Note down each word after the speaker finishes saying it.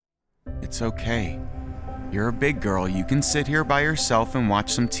It's okay. You're a big girl. You can sit here by yourself and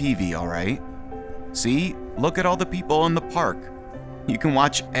watch some TV, all right? See? Look at all the people in the park. You can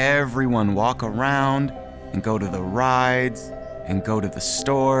watch everyone walk around and go to the rides and go to the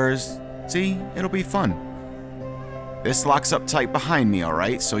stores. See? It'll be fun. This locks up tight behind me, all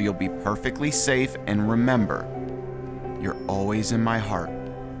right? So you'll be perfectly safe, and remember, you're always in my heart.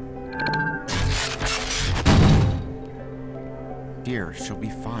 Dear, she'll be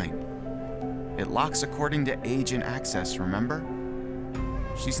fine. It locks according to age and access, remember?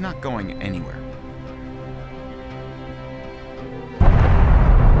 She's not going anywhere.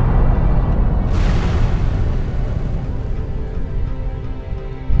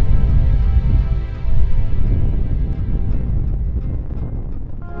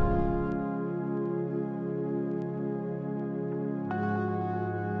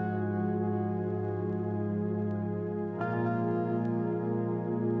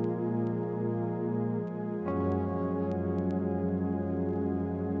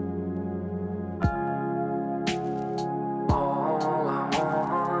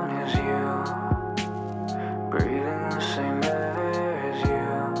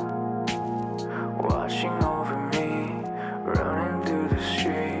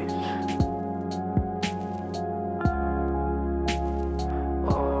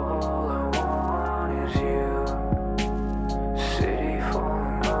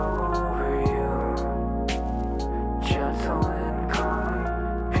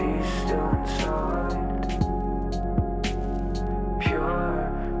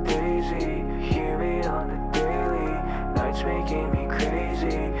 Making me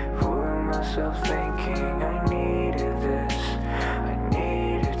crazy, fooling myself thinking I needed this, I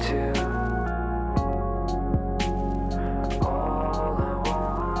needed to. All I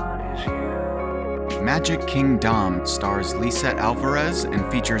want is you. Magic King Dom stars Lisette Alvarez and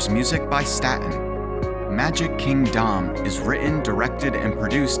features music by Staten. Magic King Dom is written, directed, and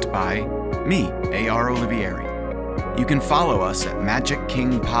produced by me, A.R. Olivieri. You can follow us at Magic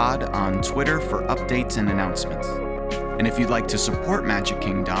King Pod on Twitter for updates and announcements. And if you'd like to support Magic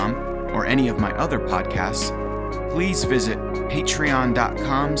King Dom or any of my other podcasts, please visit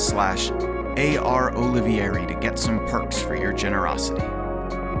patreon.com/AR Olivieri to get some perks for your generosity.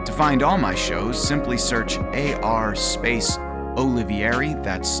 To find all my shows, simply search AR space Olivieri,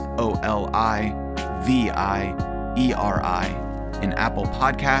 that's OLIVIERI, in Apple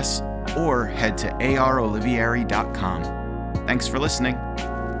Podcasts, or head to arolivieri.com. Thanks for listening.